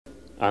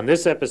On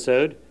this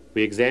episode,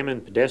 we examine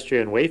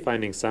pedestrian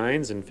wayfinding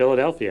signs in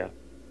Philadelphia.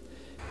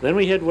 Then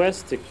we head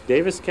west to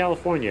Davis,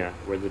 California,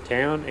 where the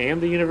town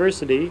and the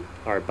university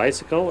are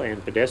bicycle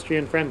and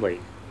pedestrian friendly.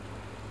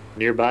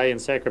 Nearby in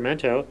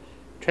Sacramento,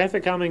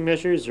 traffic calming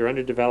measures are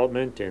under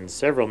development in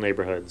several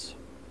neighborhoods.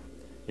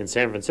 In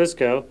San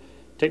Francisco,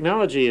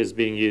 technology is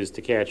being used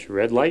to catch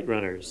red light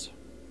runners.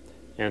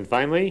 And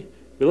finally,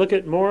 we look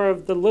at more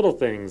of the little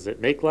things that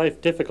make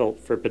life difficult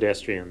for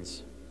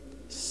pedestrians.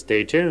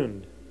 Stay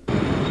tuned.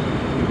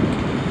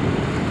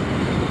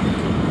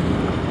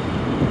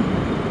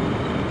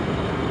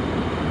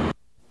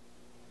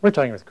 We're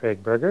talking with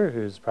Craig Berger,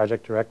 who's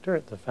project director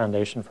at the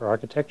Foundation for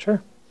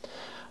Architecture.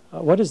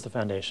 What is the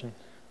foundation?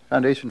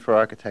 Foundation for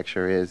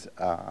Architecture is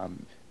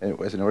it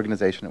was an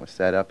organization that was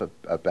set up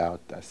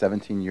about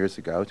 17 years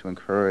ago to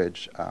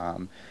encourage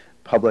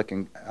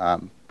public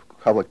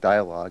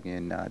dialogue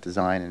in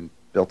design and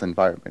built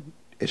environment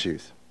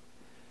issues.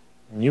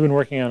 And you've been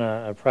working on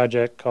a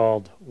project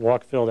called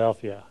Walk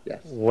Philadelphia. Yes.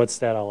 What's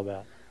that all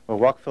about? Well,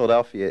 Walk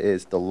Philadelphia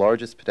is the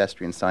largest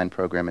pedestrian sign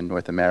program in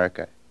North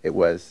America. It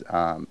was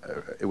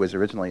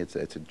originally, it's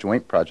a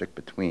joint project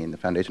between the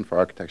Foundation for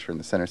Architecture and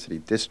the Center City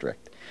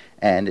District,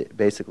 and it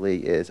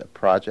basically is a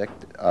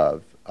project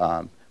of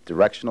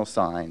directional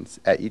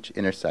signs at each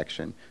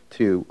intersection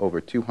to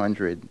over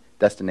 200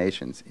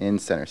 destinations in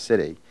Center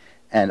City,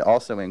 and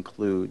also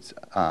includes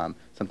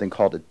something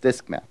called a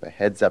disc map, a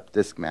heads-up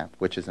disc map,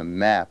 which is a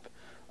map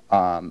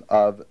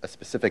of a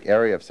specific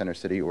area of Center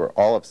City or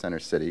all of Center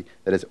City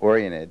that is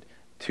oriented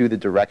to the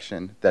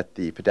direction that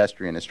the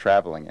pedestrian is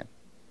traveling in.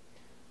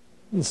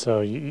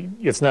 So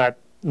it's not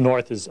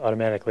north is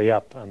automatically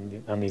up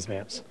on these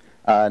maps?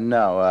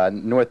 No,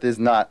 north is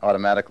not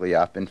automatically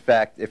up. In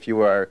fact, if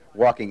you are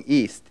walking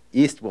east,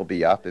 east will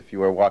be up. If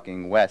you are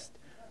walking west,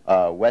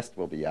 west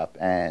will be up.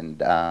 And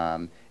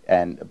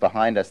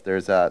behind us,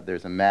 there's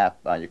a map.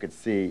 You could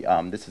see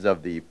this is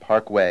of the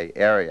Parkway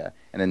area,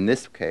 and in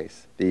this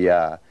case, the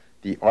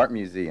art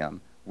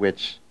museum,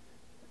 which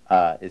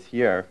is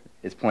here,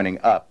 is pointing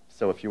up.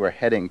 So if you are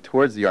heading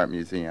towards the art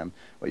museum,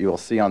 what you will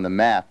see on the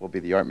map will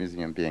be the art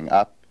museum being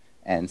up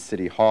and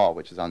City Hall,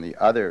 which is on the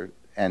other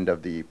end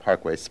of the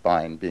Parkway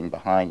spine, being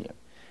behind you.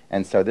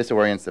 And so this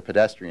orients the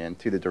pedestrian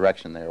to the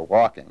direction they are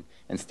walking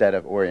instead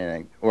of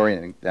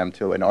orienting them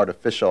to an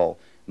artificial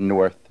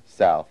north,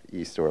 south,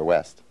 east, or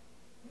west.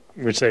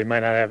 Which they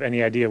might not have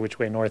any idea which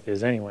way north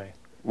is anyway.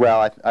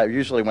 Well, I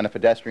usually when a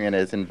pedestrian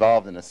is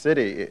involved in a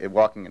city,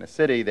 walking in a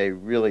city, they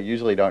really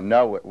usually don't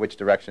know which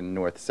direction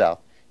north, south,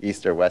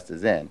 east or west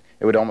is in.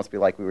 It would almost be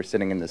like we were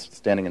standing in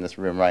this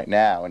room right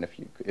now, and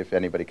if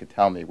anybody could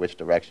tell me which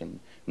direction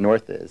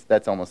north is,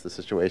 that's almost the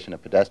situation a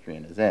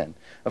pedestrian is in.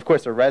 Of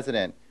course, a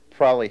resident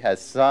probably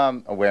has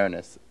some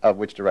awareness of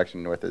which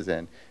direction north is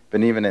in,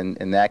 but even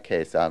in that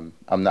case, I'm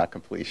not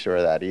completely sure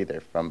of that either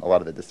from a lot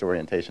of the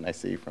disorientation I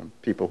see from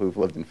people who've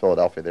lived in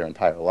Philadelphia their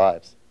entire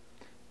lives.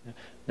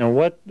 Now,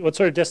 what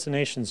sort of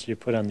destinations do you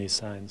put on these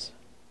signs?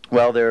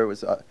 Well,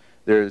 there's,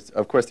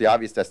 of course, the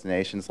obvious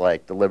destinations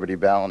like the Liberty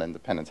Bell and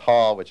Independence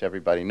Hall, which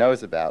everybody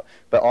knows about,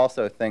 but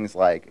also things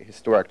like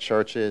historic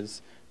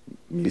churches,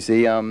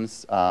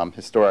 museums,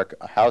 historic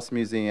house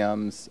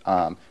museums,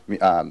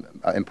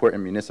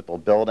 important municipal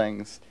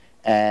buildings,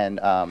 and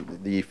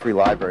the free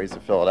libraries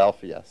of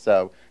Philadelphia.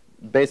 So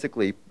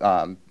basically,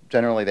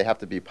 generally, they have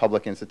to be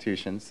public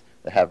institutions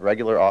that have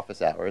regular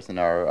office hours and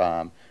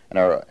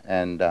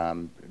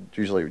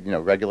usually,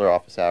 regular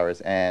office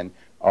hours and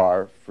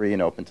are free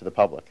and open to the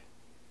public.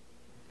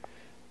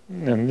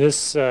 And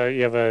this,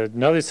 you have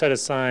another set of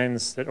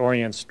signs that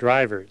orients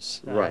drivers.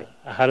 Right.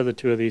 How do the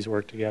two of these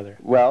work together?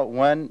 Well,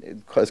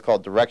 one is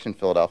called Direction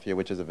Philadelphia,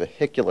 which is a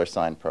vehicular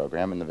sign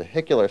program, and the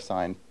vehicular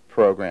sign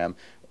program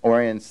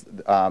orients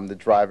the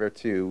driver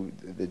to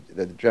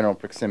the general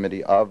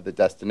proximity of the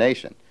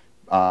destination.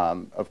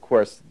 Of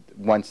course,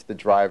 once the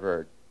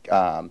driver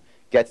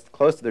gets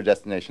close to their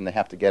destination, they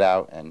have to get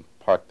out and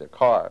park their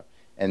car.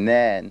 And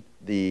then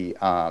the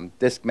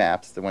disc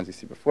maps, the ones you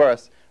see before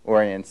us,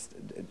 orients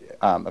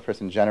a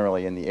person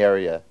generally in the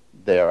area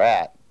they are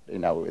at,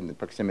 in the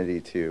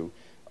proximity to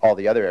all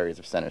the other areas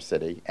of Center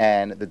City.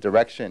 And the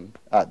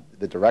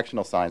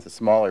directional signs, the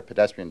smaller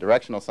pedestrian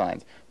directional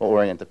signs, will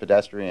orient the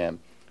pedestrian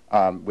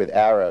with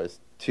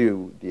arrows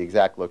to the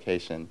exact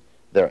location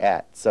they're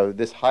at. So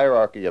this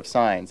hierarchy of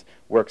signs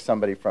works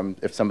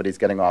if somebody's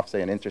getting off,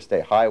 say, an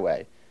interstate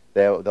highway,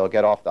 they'll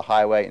get off the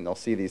highway and they'll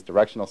see these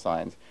directional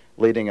signs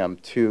leading them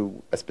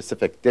to a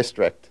specific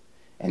district,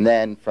 and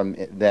then from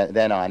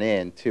then on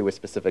in to a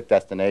specific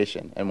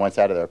destination. And once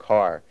out of their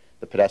car,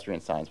 the pedestrian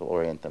signs will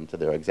orient them to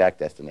their exact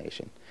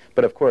destination.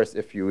 But of course,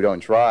 if you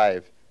don't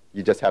drive,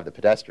 you just have the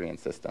pedestrian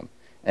system.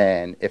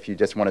 And if you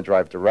just want to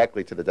drive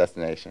directly to the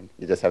destination,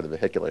 you just have the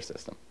vehicular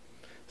system.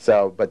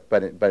 So, but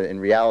in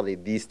reality,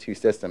 these two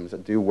systems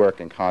do work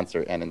in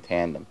concert and in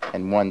tandem,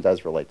 and one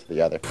does relate to the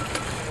other.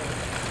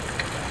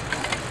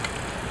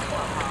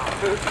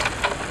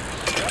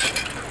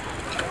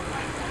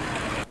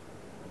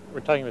 We're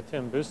talking with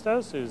Tim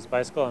Bustos, who's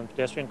bicycle and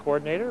pedestrian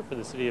coordinator for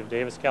the city of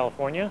Davis,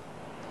 California.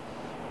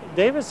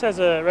 Davis has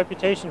a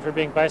reputation for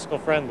being bicycle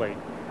friendly.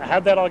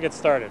 How'd that all get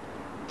started?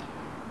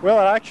 Well,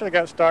 it actually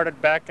got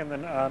started back in the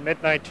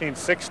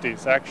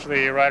mid-1960s.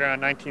 Actually, right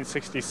around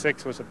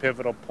 1966 was a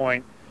pivotal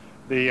point.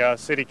 The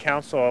city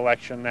council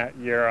election that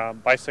year,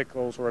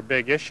 bicycles were a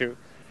big issue.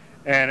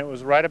 And it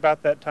was right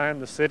about that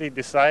time the city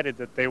decided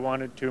that they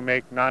wanted to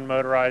make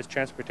non-motorized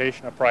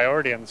transportation a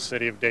priority in the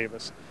city of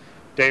Davis.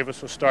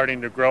 Davis was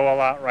starting to grow a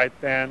lot right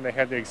then. They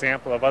had the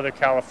example of other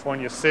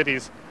California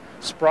cities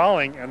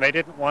sprawling, and they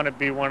didn't want to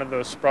be one of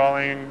those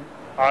sprawling,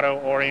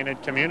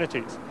 auto-oriented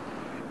communities.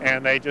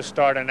 And they just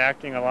started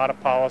enacting a lot of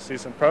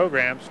policies and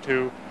programs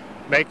to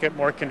make it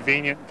more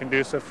convenient and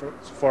conducive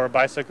for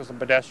bicycles and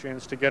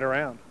pedestrians to get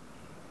around.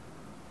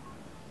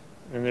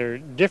 And there are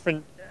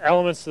different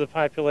elements to the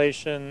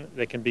population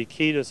that can be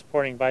key to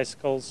supporting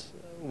bicycles.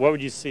 What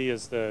would you see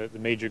as the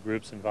major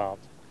groups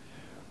involved?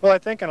 Well, I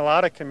think in a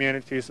lot of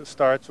communities it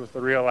starts with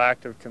the real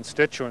active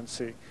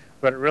constituency,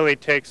 but it really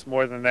takes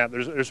more than that.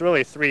 There's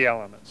really three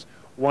elements.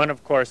 One,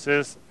 of course,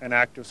 is an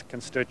active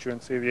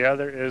constituency. The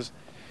other is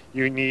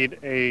you need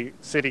a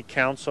city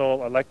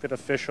council, elected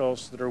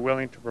officials that are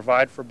willing to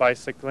provide for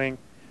bicycling,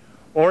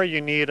 or you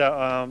need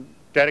a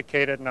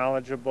dedicated,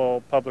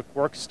 knowledgeable public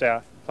works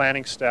staff,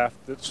 planning staff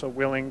that's so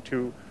willing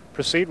to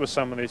proceed with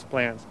some of these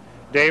plans.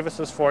 Davis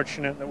is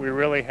fortunate that we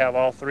really have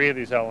all three of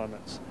these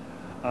elements.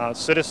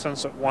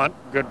 Citizens that want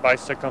good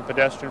bicycle and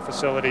pedestrian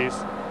facilities,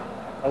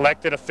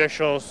 elected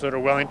officials that are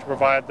willing to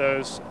provide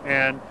those,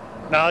 and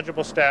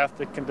knowledgeable staff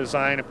that can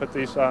design and put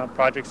these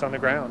projects on the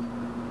ground.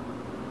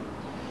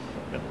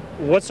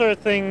 What sort of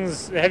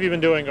things have you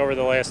been doing over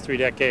the last 3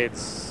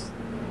 decades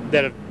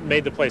that have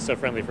made the place so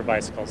friendly for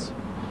bicycles?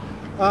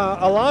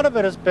 A lot of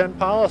it has been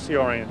policy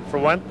oriented. For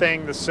one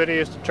thing, the city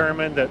has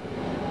determined that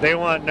they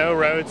want no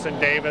roads in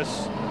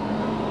Davis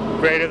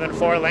greater than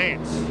 4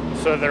 lanes,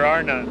 so there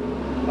are none.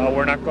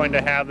 We're not going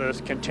to have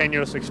this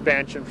continuous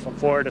expansion from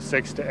 4 to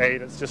 6 to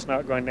 8. It's just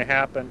not going to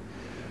happen.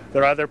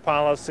 There are other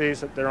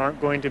policies that there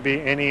aren't going to be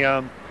any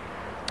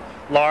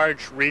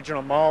large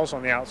regional malls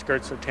on the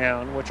outskirts of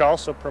town, which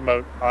also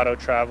promote auto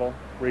travel,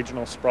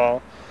 regional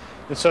sprawl.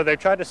 And so they've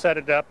tried to set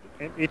it up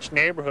in each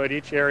neighborhood,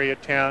 each area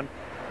of town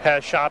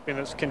has shopping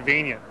that's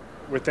convenient.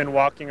 Within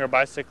walking or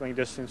bicycling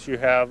distance, you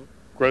have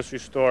grocery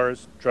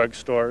stores, drug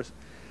stores,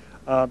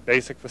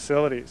 basic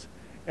facilities.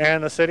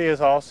 And the city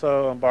has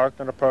also embarked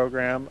on a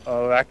program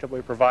of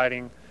actively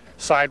providing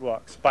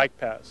sidewalks, bike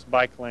paths,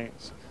 bike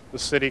lanes. The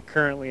city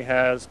currently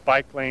has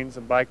bike lanes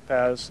and bike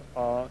paths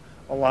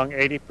along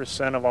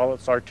 80% of all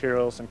its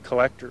arterials and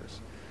collectors.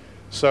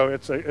 So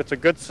it's a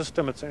good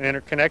system, it's an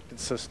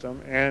interconnected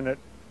system, and it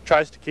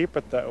tries to keep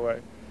it that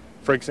way.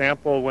 For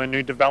example, when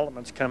new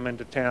developments come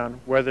into town,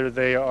 whether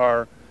they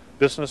are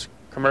business,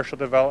 commercial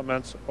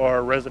developments,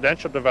 or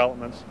residential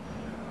developments,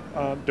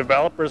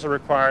 developers are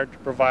required to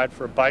provide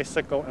for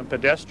bicycle and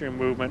pedestrian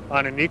movement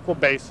on an equal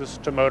basis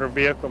to motor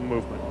vehicle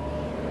movement.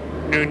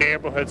 New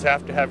neighborhoods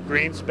have to have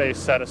green space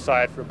set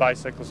aside for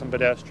bicycles and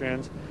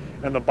pedestrians,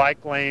 and the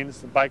bike lanes,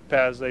 the bike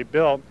paths they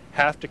build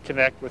have to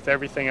connect with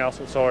everything else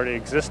that's already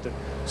existed.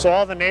 So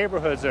all the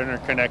neighborhoods are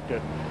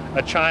interconnected.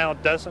 A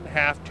child doesn't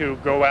have to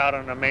go out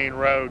on a main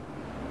road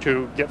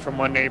to get from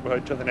one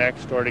neighborhood to the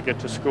next or to get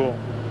to school.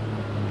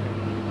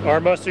 Are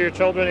most of your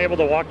children able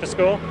to walk to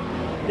school?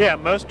 Yeah,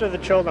 most of the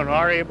children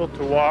are able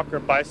to walk or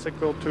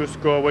bicycle to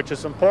school, which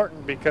is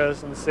important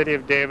because in the city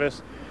of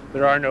Davis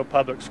there are no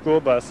public school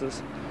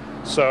buses.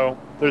 So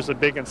there's a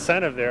big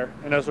incentive there,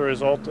 and as a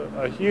result,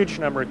 a huge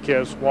number of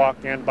kids walk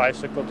and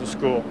bicycle to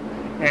school.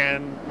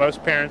 And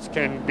most parents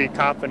can be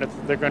confident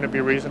that they're going to be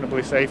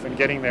reasonably safe in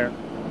getting there.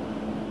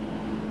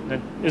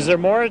 Is there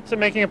more to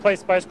making a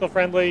place bicycle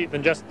friendly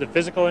than just the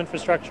physical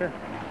infrastructure?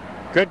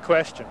 Good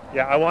question.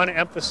 Yeah, I want to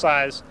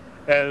emphasize,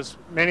 as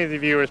many of the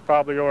viewers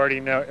probably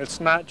already know,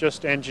 it's not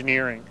just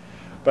engineering,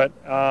 but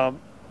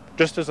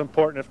just as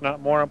important, if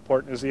not more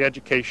important, is the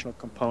educational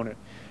component.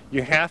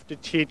 You have to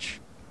teach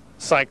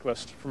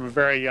cyclists from a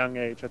very young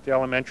age, at the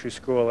elementary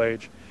school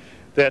age,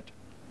 that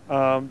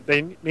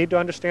they need to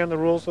understand the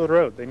rules of the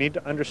road. They need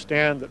to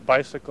understand that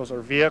bicycles are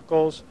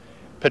vehicles,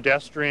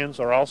 pedestrians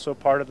are also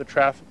part of the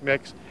traffic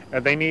mix,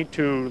 and they need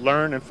to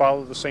learn and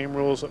follow the same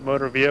rules that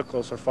motor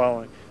vehicles are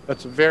following.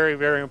 That's a very,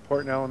 very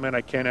important element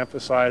I can't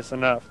emphasize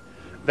enough.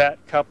 That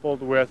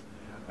coupled with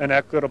an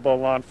equitable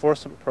law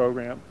enforcement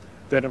program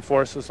that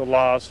enforces the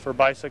laws for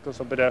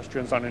bicycles and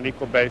pedestrians on an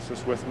equal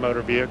basis with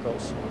motor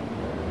vehicles.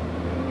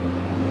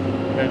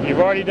 And you've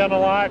already done a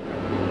lot.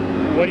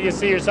 What do you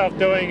see yourself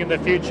doing in the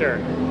future?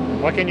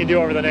 What can you do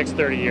over the next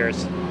 30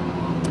 years?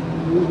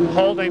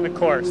 Holding the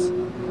course,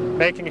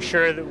 making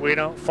sure that we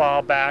don't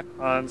fall back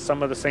on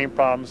some of the same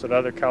problems that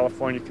other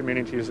California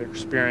communities are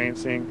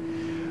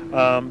experiencing,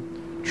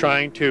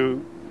 trying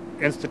to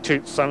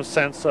institute some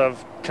sense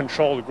of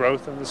controlled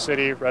growth in the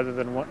city rather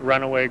than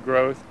runaway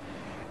growth,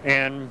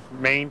 and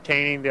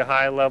maintaining the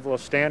high level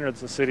of standards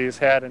the city has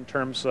had in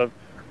terms of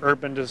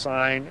urban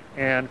design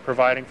and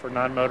providing for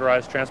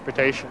non-motorized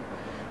transportation.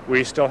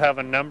 We still have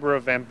a number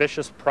of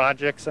ambitious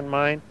projects in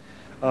mind.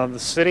 The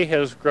city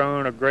has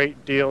grown a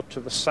great deal to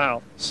the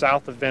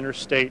south of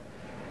Interstate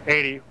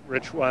 80,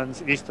 which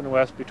runs east and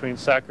west between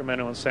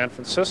Sacramento and San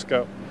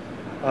Francisco.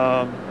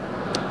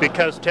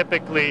 Because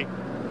typically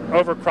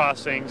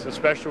overcrossings,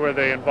 especially where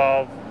they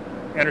involve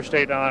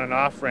interstate on and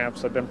off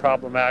ramps, have been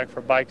problematic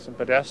for bikes and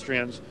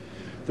pedestrians.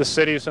 The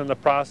city is in the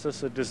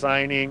process of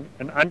designing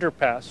an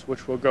underpass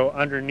which will go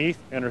underneath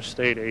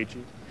Interstate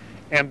 80.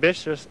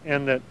 Ambitious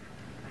in that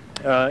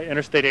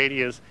Interstate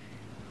 80 is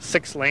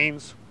 6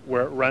 lanes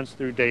where it runs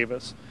through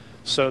Davis.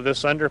 So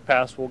this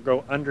underpass will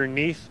go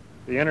underneath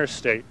the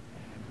interstate,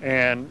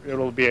 and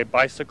it'll be a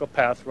bicycle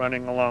path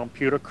running along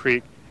Pewter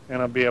Creek, and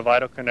it'll be a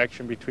vital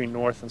connection between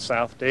North and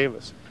South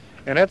Davis.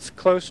 And it's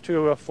close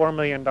to a $4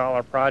 million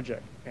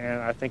project,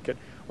 and I think it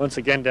once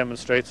again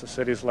demonstrates the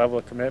city's level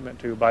of commitment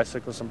to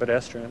bicyclists and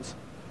pedestrians.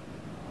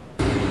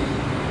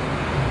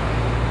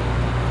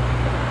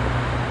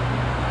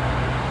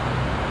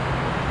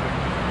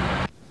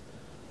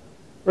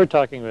 We're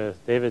talking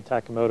with David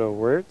Takamoto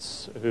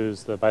Wirtz,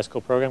 who's the bicycle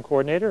program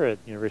coordinator at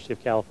University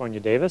of California,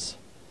 Davis.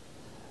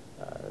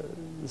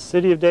 The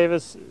city of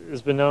Davis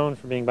has been known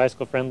for being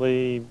bicycle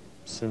friendly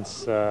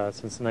since the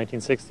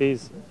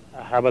 1960s.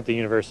 How about the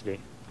university?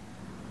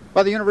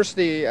 Well, the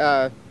university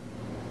and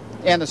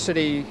the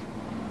city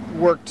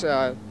worked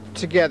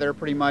together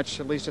pretty much,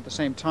 at least at the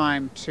same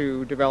time,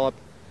 to develop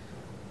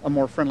a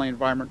more friendly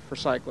environment for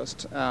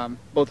cyclists.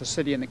 Both the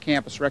city and the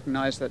campus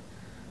recognize that,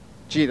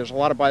 gee, there's a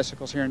lot of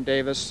bicycles here in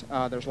Davis.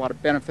 There's a lot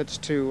of benefits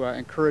to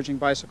encouraging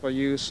bicycle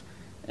use,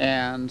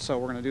 and so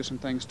we're going to do some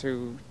things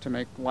to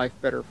make life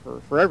better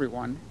for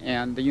everyone.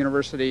 And the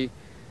university,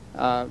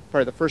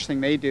 probably the first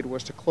thing they did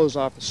was to close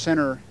off the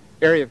center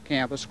area of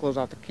campus, close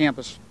off the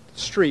campus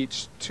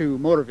streets to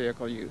motor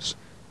vehicle use.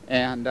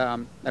 And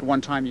at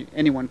one time,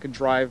 anyone could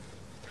drive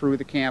through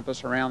the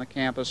campus, around the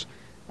campus,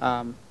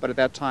 but at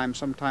that time,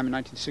 sometime in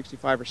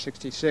 1965 or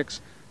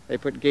 66, they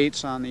put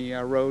gates on the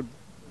road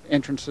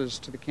entrances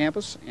to the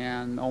campus,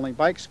 and only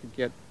bikes could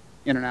get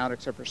in and out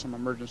except for some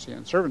emergency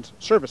and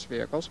service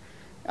vehicles.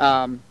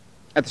 At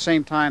the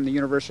same time, the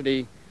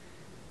university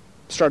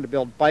started to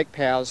build bike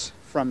paths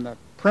from the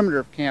perimeter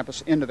of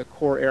campus into the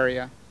core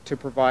area to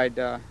provide,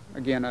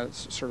 again, a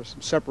sort of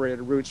some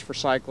separated routes for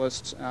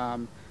cyclists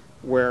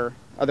where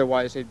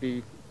otherwise they'd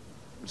be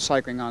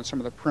cycling on some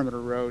of the perimeter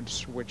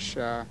roads, which,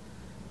 of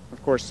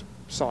course,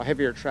 saw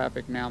heavier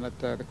traffic now that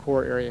the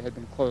core area had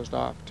been closed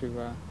off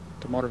to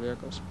motor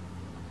vehicles.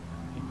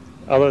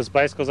 All those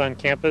bicycles on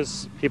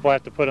campus, people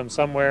have to put them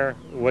somewhere.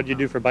 What do you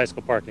do for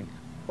bicycle parking?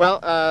 Well,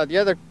 the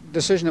other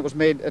decision that was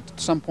made at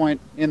some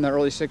point in the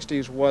early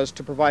 60s was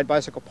to provide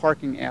bicycle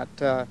parking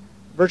at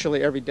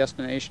virtually every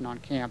destination on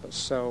campus.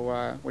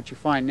 So what you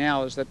find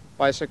now is that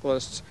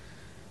bicyclists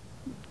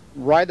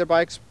ride their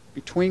bikes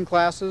between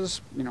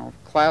classes,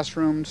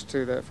 classrooms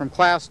from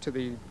class to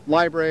the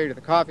library to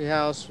the coffee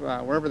house,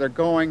 wherever they're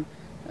going.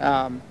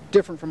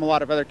 Different from a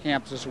lot of other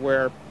campuses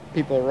where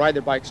people ride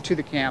their bikes to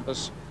the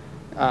campus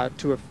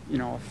to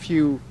a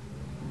few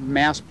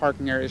mass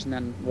parking areas and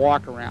then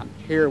walk around.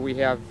 Here we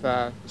have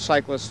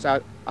cyclists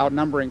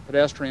outnumbering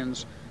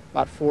pedestrians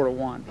about 4 to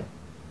 1,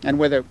 and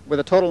with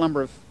a total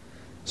number of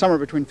somewhere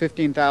between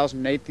 15,000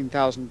 and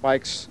 18,000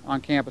 bikes on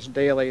campus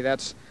daily.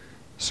 That's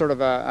sort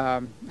of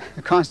a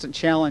constant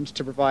challenge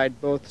to provide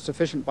both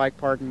sufficient bike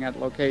parking at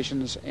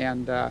locations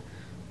and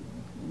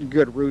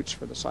good routes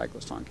for the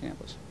cyclists on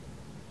campus.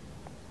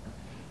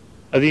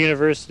 The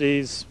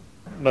universities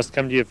must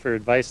come to you for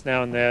advice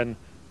now and then.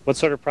 What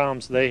sort of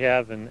problems do they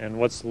have, and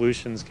what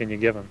solutions can you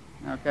give them?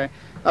 Okay.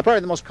 Probably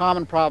the most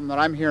common problem that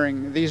I'm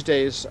hearing these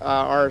days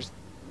are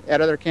at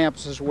other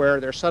campuses where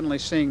they're suddenly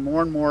seeing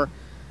more and more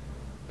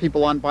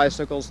people on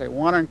bicycles. They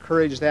want to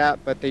encourage that,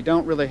 but they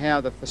don't really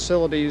have the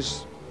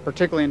facilities,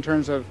 particularly in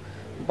terms of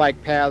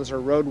bike paths or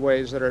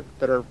roadways that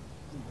are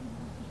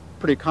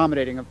pretty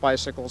accommodating of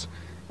bicycles.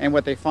 And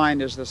what they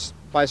find is this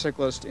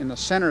bicyclists in the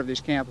center of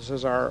these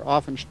campuses are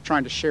often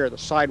trying to share the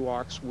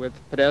sidewalks with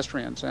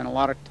pedestrians, and a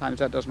lot of times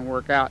that doesn't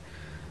work out.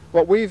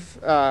 What we've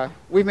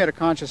made a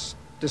conscious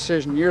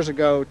decision years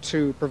ago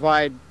to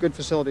provide good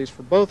facilities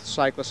for both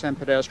cyclists and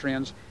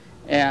pedestrians.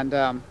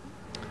 And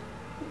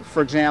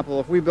for example,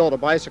 if we build a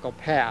bicycle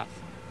path,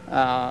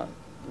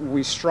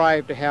 we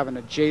strive to have an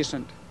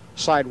adjacent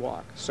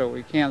sidewalk so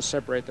we can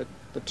separate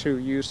the two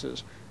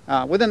uses.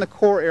 Within the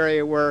core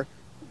area where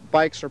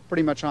bikes are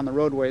pretty much on the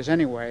roadways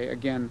anyway,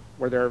 again,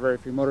 where there are very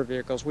few motor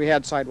vehicles, we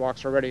had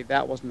sidewalks already.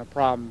 That wasn't a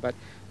problem, but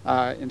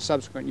in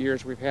subsequent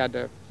years we've had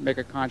to make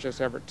a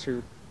conscious effort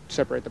to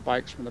separate the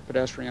bikes from the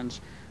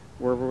pedestrians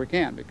wherever we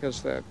can,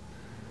 because the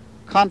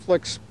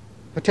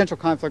potential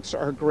conflicts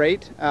are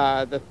great.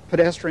 The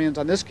pedestrians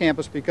on this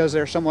campus, because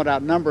they're somewhat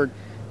outnumbered,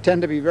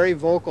 tend to be very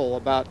vocal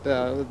about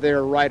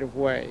their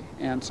right-of-way,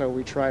 and so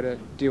we try to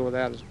deal with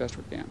that as best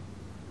we can.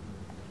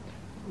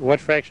 What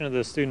fraction of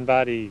the student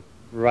body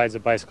rides a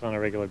bicycle on a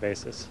regular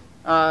basis?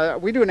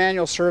 We do an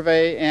annual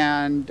survey,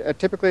 and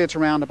typically it's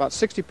around about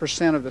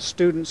 60% of the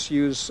students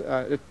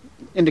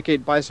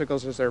indicate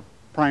bicycles as their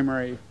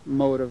primary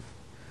mode of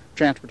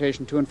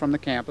transportation to and from the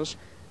campus.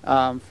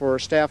 For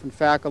staff and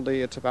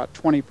faculty, it's about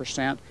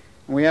 20%,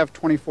 And we have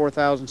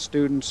 24,000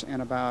 students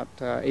and about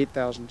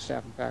 8,000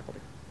 staff and faculty.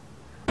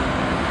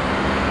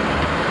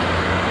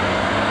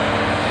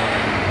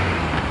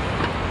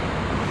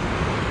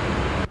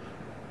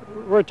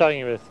 We're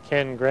talking with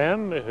Ken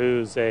Grimm,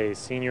 who's a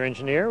senior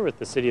engineer with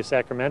the city of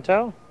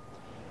Sacramento.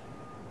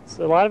 There's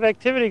a lot of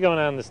activity going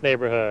on in this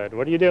neighborhood.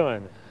 What are you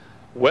doing?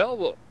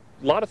 Well,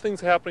 a lot of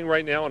things happening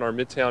right now in our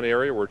Midtown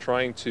area. We're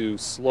trying to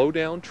slow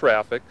down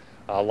traffic.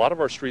 A lot of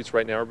our streets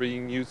right now are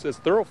being used as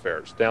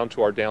thoroughfares down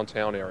to our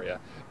downtown area,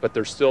 but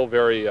they're still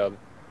very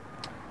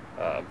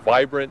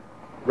vibrant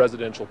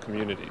residential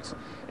communities.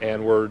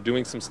 And we're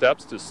doing some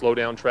steps to slow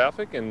down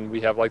traffic, and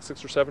we have like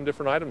 6 or 7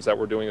 different items that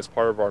we're doing as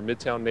part of our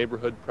Midtown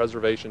Neighborhood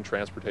Preservation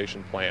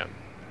Transportation Plan.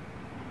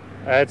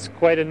 That's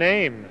quite a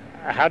name.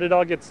 How did it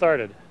all get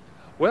started?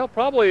 Well,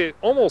 probably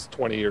almost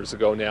 20 years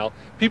ago now,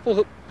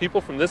 people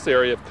from this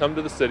area have come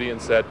to the city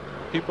and said,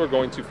 people are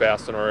going too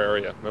fast in our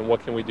area, and what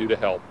can we do to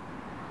help?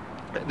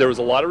 There was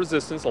a lot of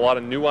resistance, a lot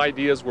of new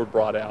ideas were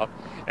brought out,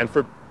 and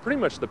for pretty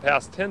much the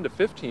past 10 to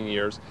 15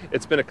 years,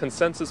 it's been a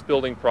consensus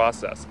building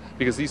process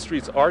because these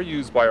streets are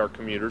used by our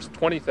commuters.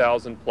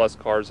 20,000 plus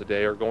cars a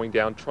day are going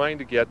down trying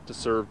to get to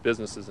serve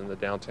businesses in the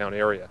downtown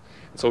area.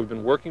 And so we've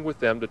been working with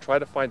them to try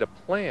to find a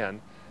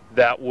plan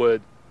that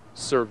would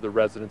serve the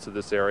residents of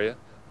this area,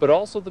 but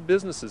also the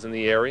businesses in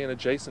the area and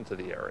adjacent to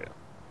the area.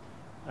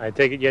 I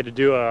take it you had to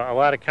do a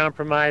lot of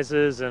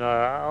compromises and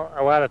a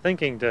lot of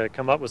thinking to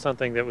come up with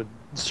something that would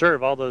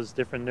serve all those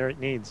different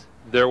needs.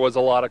 There was a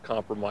lot of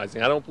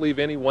compromising. I don't believe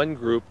any one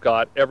group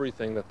got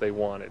everything that they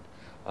wanted.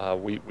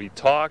 We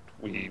talked,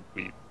 we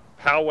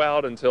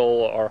powwowed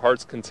until our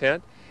heart's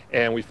content,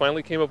 and we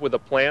finally came up with a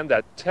plan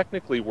that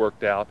technically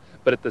worked out,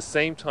 but at the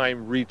same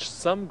time reached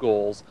some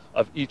goals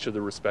of each of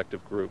the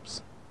respective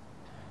groups.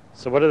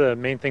 So what are the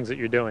main things that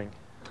you're doing?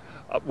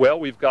 Well,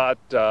 we've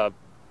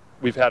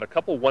had a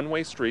couple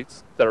one-way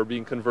streets that are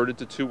being converted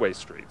to two-way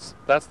streets.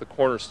 That's the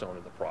cornerstone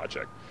of the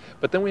project.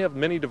 But then we have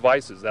many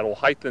devices that will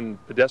heighten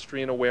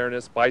pedestrian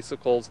awareness,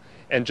 bicycles,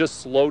 and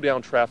just slow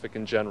down traffic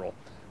in general.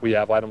 We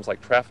have items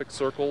like traffic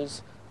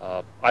circles,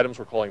 items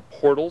we're calling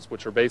portals,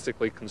 which are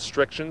basically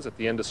constrictions at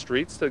the end of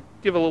streets to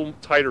give a little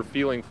tighter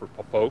feeling for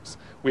folks.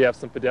 We have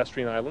some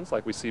pedestrian islands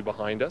like we see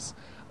behind us.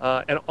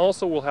 And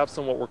also we'll have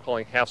some what we're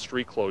calling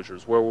half-street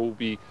closures, where we'll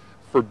be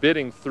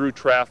forbidding through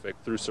traffic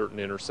through certain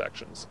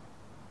intersections.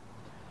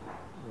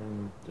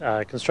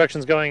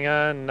 Construction's going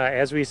on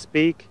as we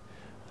speak.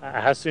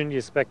 How soon do you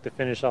expect to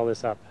finish all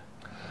this up?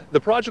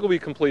 The project will be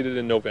completed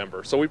in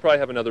November, so we probably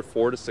have another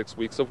 4 to 6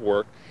 weeks of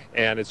work,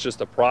 and it's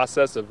just a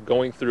process of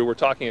going through. We're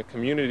talking a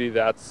community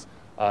that's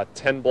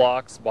 10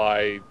 blocks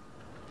by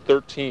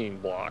 13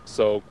 blocks,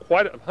 so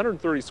quite a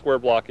 130 square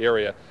block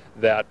area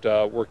that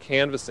we're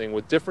canvassing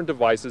with different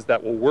devices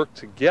that will work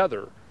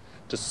together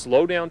to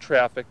slow down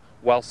traffic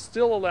while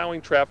still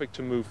allowing traffic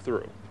to move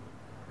through.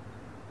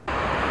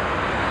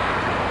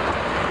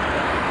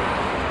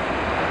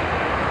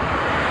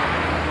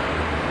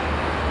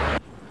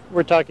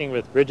 We're talking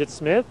with Bridget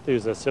Smith,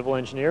 who's a civil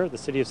engineer at the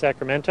city of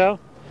Sacramento.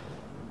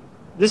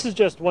 This is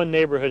just one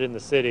neighborhood in the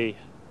city.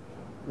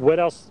 What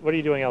else? What are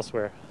you doing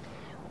elsewhere?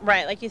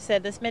 Right, like you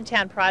said, this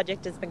Midtown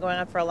project has been going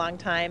on for a long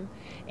time,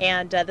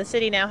 and the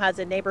city now has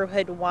a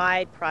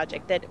neighborhood-wide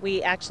project that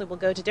we actually will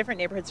go to different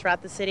neighborhoods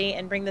throughout the city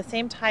and bring the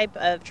same type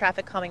of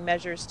traffic calming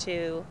measures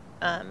to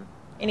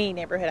any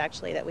neighborhood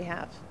actually that we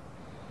have.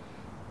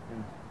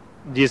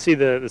 Do you see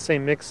the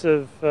same mix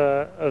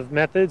of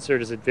methods, or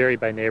does it vary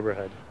by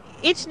neighborhood?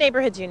 Each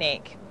neighborhood's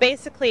unique.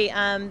 Basically,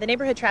 the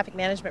neighborhood traffic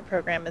management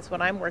program is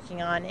what I'm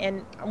working on,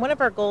 and one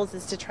of our goals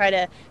is to try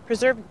to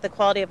preserve the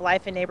quality of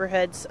life in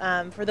neighborhoods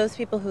for those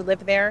people who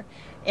live there.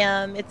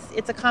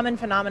 It's a common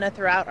phenomena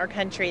throughout our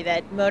country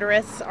that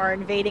motorists are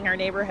invading our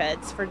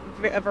neighborhoods for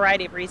a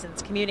variety of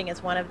reasons. Commuting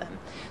is one of them.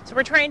 So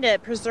we're trying to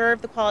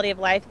preserve the quality of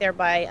life there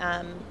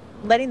by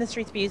letting the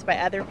streets be used by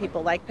other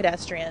people like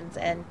pedestrians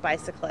and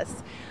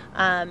bicyclists,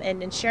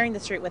 and sharing the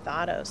street with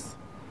autos.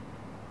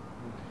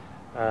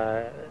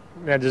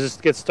 Now, does this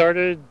get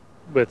started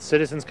with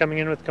citizens coming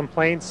in with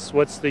complaints?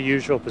 What's the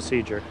usual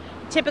procedure?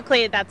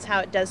 Typically, that's how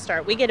it does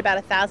start. We get about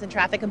 1,000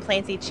 traffic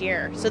complaints each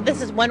year. So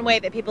this is one way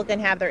that people can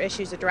have their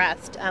issues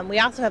addressed. We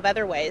also have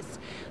other ways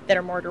that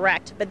are more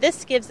direct. But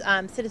this gives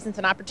citizens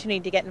an opportunity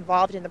to get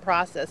involved in the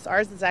process.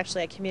 Ours is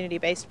actually a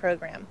community-based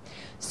program.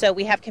 So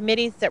we have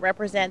committees that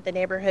represent the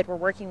neighborhood we're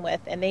working with,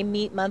 and they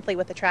meet monthly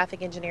with the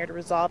traffic engineer to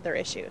resolve their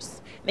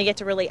issues. And they get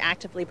to really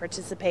actively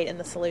participate in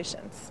the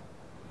solutions.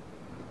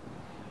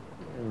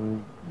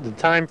 And the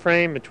time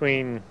frame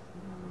between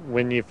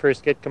when you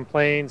first get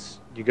complaints,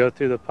 you go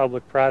through the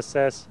public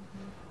process,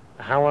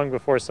 how long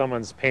before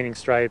someone's painting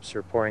stripes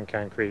or pouring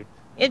concrete?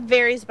 It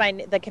varies by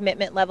the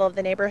commitment level of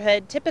the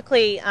neighborhood.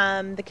 Typically,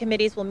 the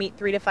committees will meet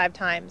 3 to 5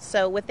 times.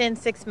 So within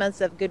 6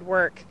 months of good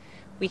work,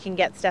 we can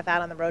get stuff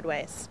out on the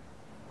roadways.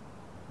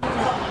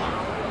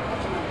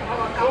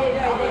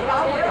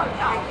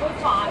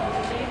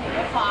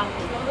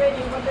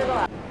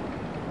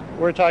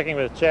 We're talking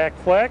with Jack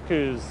Fleck,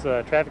 who's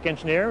a traffic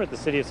engineer with the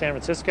city of San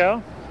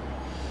Francisco.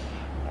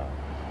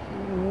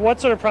 What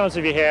sort of problems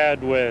have you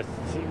had with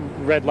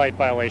red light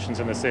violations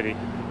in the city?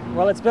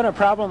 Well, it's been a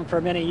problem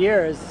for many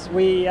years.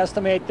 We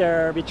estimate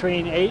there are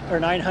between 800 or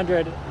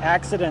 900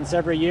 accidents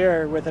every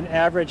year, with an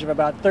average of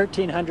about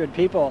 1,300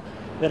 people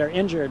that are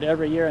injured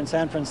every year in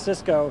San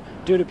Francisco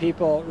due to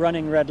people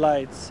running red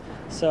lights.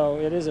 So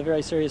it is a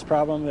very serious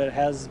problem that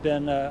has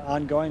been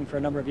ongoing for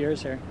a number of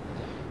years here.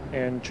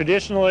 And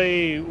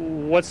traditionally,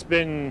 what's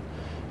been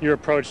your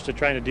approach to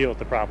trying to deal with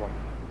the problem?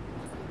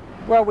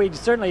 Well, we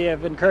certainly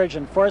have encouraged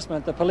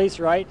enforcement. The police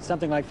write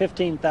something like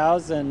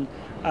 15,000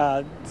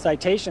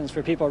 citations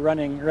for people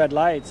running red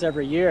lights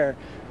every year,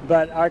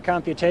 but our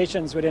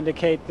computations would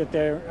indicate that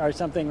there are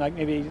something like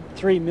maybe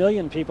 3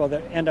 million people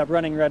that end up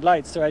running red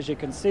lights. So as you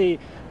can see,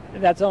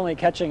 that's only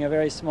catching a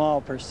very small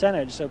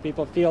percentage, so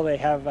people feel they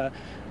have a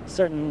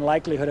certain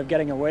likelihood of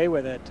getting away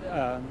with it.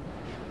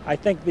 I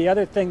think the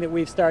other thing that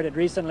we've started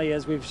recently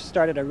is we've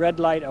started a red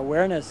light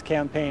awareness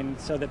campaign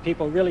so that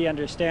people really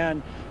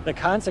understand the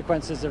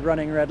consequences of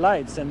running red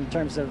lights in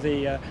terms of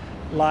the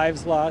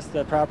lives lost,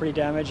 the property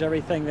damage,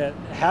 everything that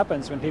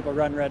happens when people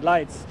run red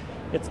lights.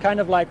 It's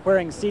kind of like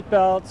wearing seat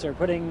belts or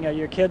putting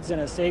your kids in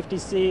a safety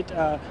seat.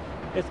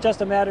 It's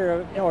just a matter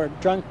of, or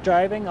drunk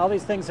driving. All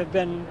these things have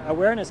been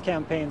awareness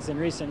campaigns in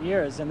recent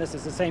years, and this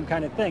is the same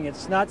kind of thing.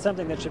 It's not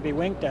something that should be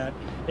winked at.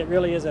 It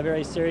really is a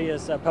very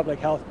serious public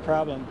health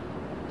problem.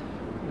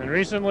 And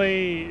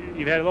recently,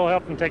 you've had a little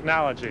help from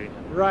technology.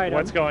 Right.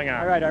 What's going on?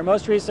 All right. Our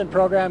most recent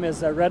program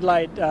is red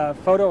light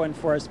photo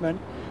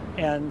enforcement,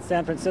 and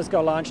San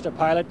Francisco launched a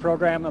pilot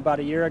program about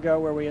a year ago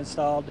where we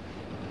installed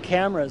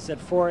cameras at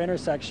 4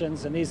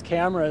 intersections, and these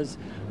cameras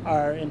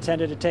are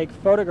intended to take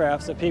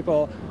photographs of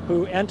people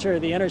who enter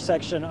the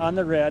intersection on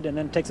the red, and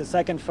then takes a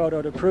second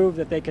photo to prove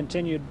that they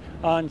continued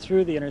on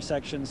through the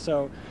intersection.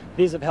 So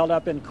these have held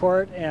up in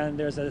court, and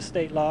there's a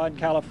state law in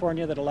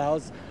California that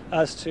allows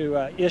us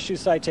to issue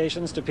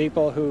citations to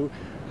people who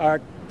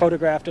are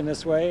photographed in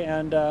this way.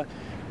 And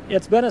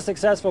it's been a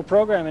successful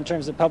program in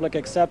terms of public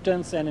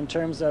acceptance and in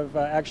terms of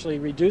actually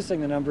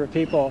reducing the number of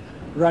people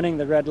running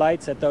the red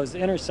lights at those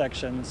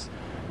intersections.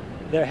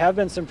 There have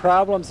been some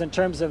problems in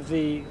terms of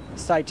the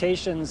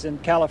citations in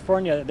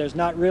California. There's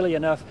not really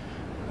enough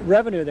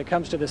revenue that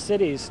comes to the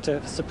cities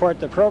to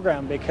support the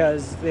program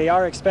because they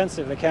are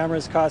expensive. The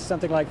cameras cost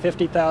something like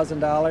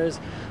 $50,000,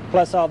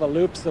 plus all the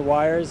loops, the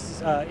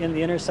wires in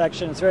the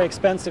intersection. It's very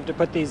expensive to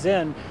put these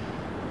in.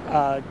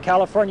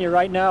 California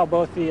right now,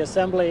 both the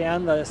Assembly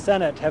and the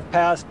Senate have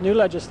passed new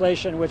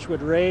legislation which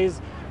would raise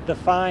the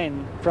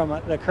fine from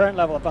the current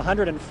level of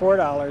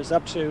 $104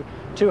 up to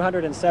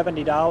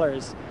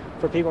 $270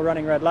 for people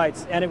running red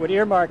lights, and it would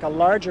earmark a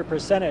larger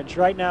percentage.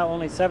 Right now,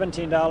 only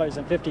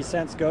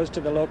 $17.50 goes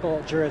to the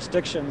local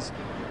jurisdictions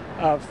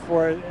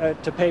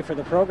to pay for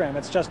the program.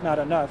 It's just not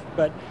enough.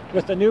 But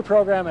with the new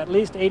program, at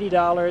least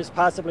 $80,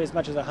 possibly as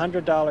much as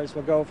 $100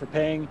 will go for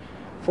paying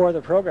for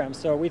the program.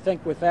 So we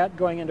think with that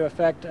going into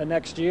effect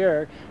next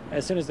year,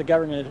 as soon as the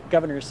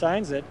governor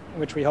signs it,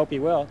 which we hope he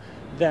will,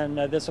 then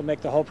this will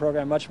make the whole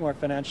program much more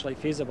financially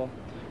feasible.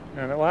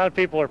 And a lot of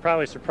people are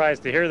probably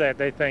surprised to hear that.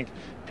 They think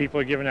people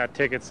are giving out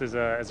tickets as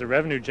a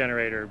revenue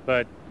generator,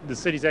 but the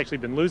city's actually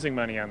been losing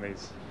money on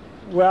these.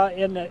 Well,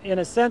 in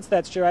a sense,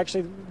 that's true.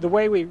 Actually, the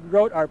way we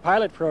wrote our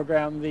pilot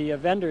program, the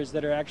vendors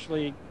that are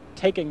actually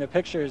taking the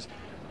pictures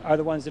are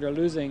the ones that are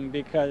losing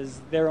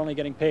because they're only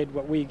getting paid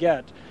what we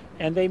get.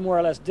 And they more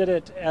or less did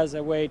it as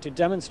a way to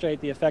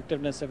demonstrate the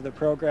effectiveness of the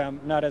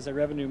program, not as a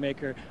revenue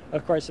maker.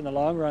 Of course, in the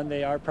long run,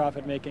 they are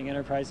profit-making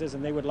enterprises,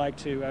 and they would like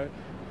to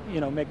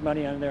make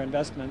money on their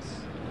investments.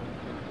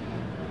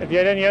 Have you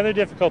had any other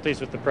difficulties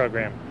with the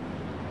program?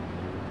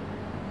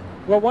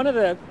 Well, one of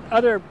the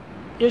other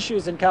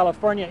issues in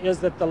California is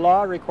that the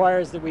law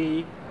requires that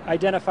we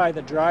identify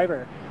the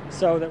driver,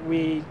 so that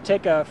we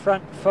take a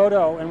front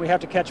photo and we have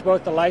to catch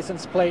both the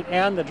license plate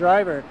and the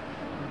driver.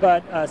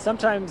 But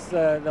sometimes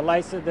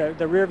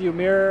the rear view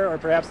mirror or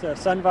perhaps the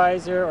sun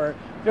visor or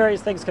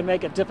various things can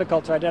make it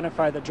difficult to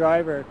identify the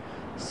driver.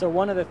 So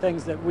one of the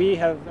things that we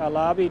have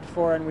lobbied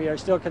for, and we are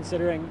still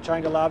considering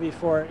trying to lobby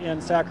for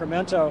in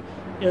Sacramento,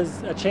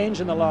 is a change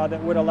in the law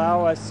that would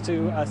allow us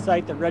to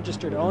cite the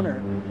registered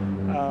owner.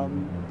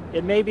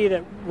 It may be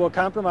that we'll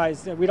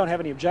compromise. We don't have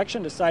any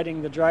objection to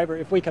citing the driver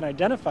if we can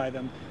identify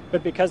them,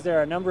 but because there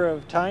are a number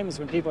of times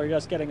when people are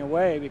just getting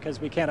away because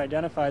we can't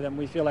identify them,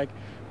 we feel like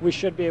we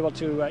should be able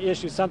to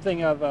issue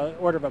something of an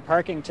order of a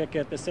parking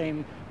ticket, the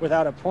same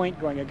without a point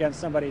going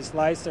against somebody's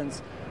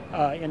license,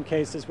 in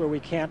cases where we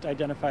can't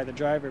identify the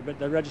driver, but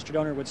the registered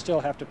owner would still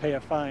have to pay a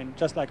fine,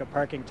 just like a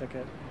parking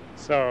ticket.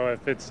 So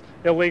if it's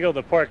illegal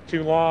to park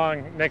too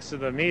long next to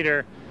the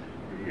meter,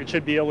 it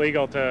should be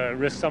illegal to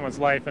risk someone's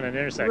life in an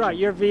intersection. Right,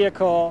 your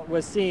vehicle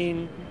was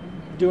seen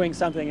doing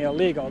something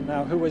illegal.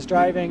 Now, who was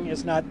driving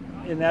is not,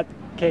 in that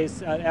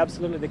case,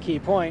 absolutely the key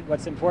point.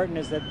 What's important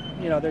is that,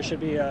 there should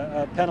be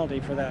a penalty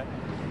for that.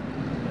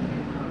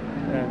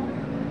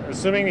 And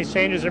assuming these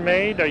changes are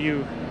made, are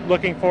you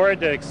looking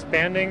forward to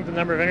expanding the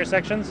number of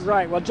intersections?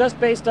 Right. Well, just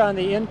based on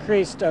the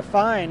increased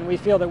fine, we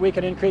feel that we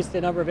can increase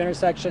the number of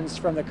intersections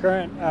from the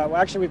current,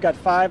 actually we've got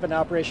 5 in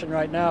operation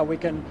right now. We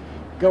can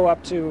go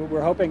up to,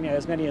 we're hoping,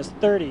 as many as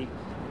 30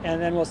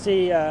 and then we'll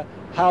see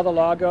how the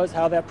law goes,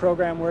 how that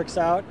program works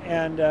out.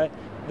 And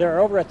there are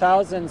over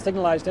 1,000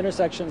 signalized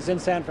intersections in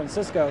San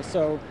Francisco,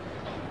 so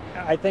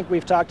I think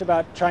we've talked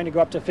about trying to go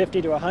up to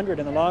 50 to 100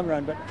 in the long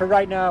run, but for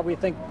right now we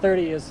think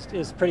 30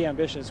 is pretty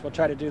ambitious. We'll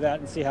try to do that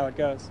and see how it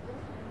goes.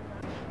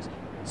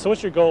 So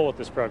what's your goal with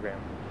this program?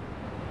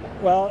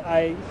 Well,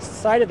 I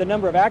cited the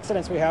number of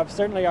accidents we have.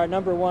 Certainly our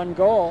number one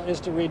goal is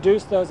to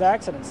reduce those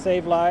accidents,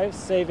 save lives,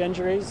 save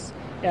injuries,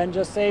 and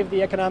just save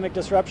the economic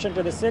disruption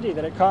to the city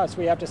that it costs.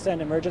 We have to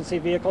send emergency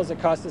vehicles.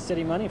 It costs the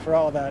city money for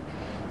all of that.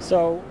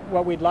 So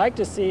what we'd like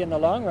to see in the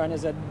long run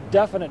is a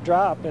definite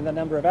drop in the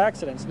number of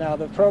accidents. Now,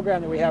 the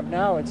program that we have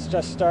now, it's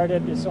just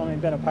started. It's only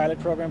been a pilot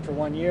program for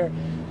 1 year,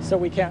 so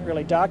we can't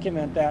really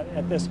document that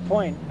at this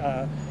point.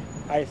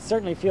 I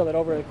certainly feel that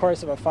over the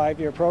course of a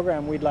 5-year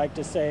program, we'd like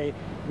to say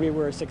we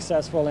were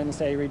successful in,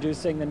 say,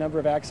 reducing the number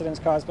of accidents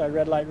caused by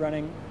red light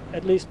running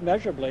at least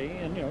measurably,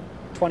 and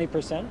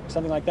 20%,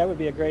 something like that would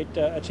be a great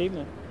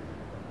achievement.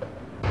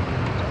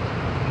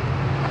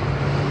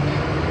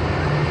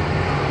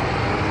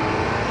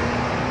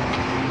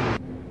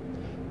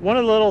 One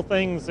of the little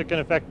things that can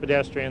affect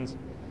pedestrians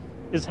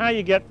is how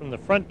you get from the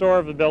front door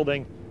of a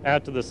building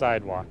out to the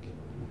sidewalk.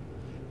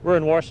 We're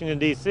in Washington,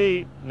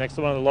 D.C., next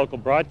to one of the local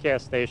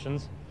broadcast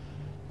stations,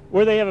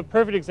 where they have a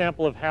perfect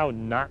example of how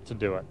not to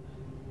do it.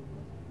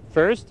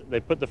 First, they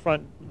put the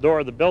front door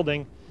of the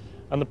building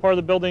on the part of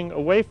the building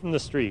away from the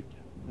street,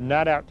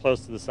 not out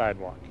close to the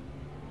sidewalk.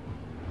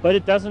 But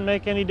it doesn't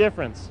make any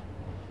difference.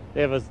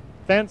 They have a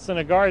fence and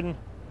a garden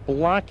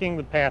blocking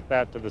the path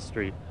out to the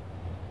street.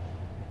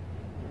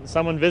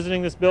 Someone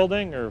visiting this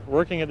building or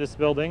working at this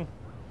building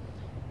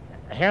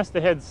has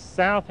to head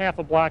south half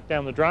a block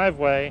down the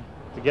driveway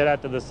to get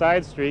out to the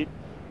side street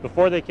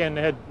before they can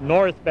head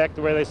north back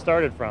to where they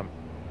started from.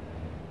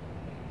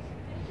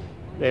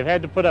 They've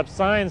had to put up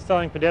signs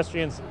telling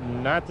pedestrians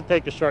not to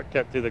take a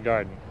shortcut through the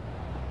garden.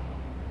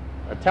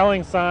 A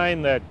telling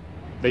sign that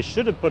they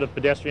should have put a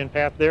pedestrian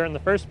path there in the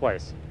first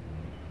place.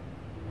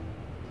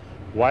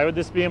 Why would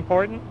this be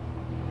important?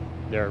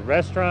 There are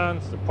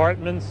restaurants,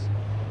 apartments,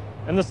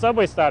 and the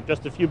subway stop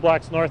just a few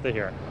blocks north of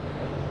here.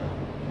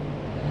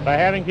 By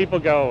having people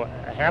go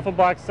half a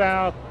block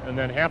south and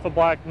then half a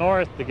block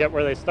north to get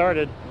where they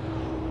started,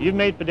 you've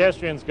made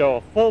pedestrians go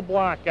a full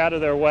block out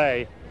of their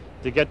way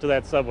to get to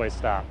that subway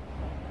stop.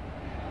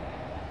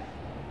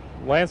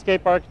 The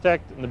landscape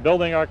architect and the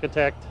building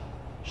architect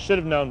should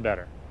have known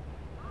better.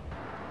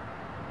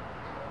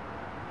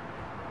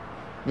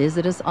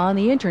 Visit us on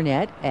the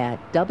internet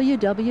at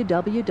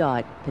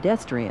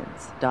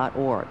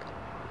www.pedestrians.org.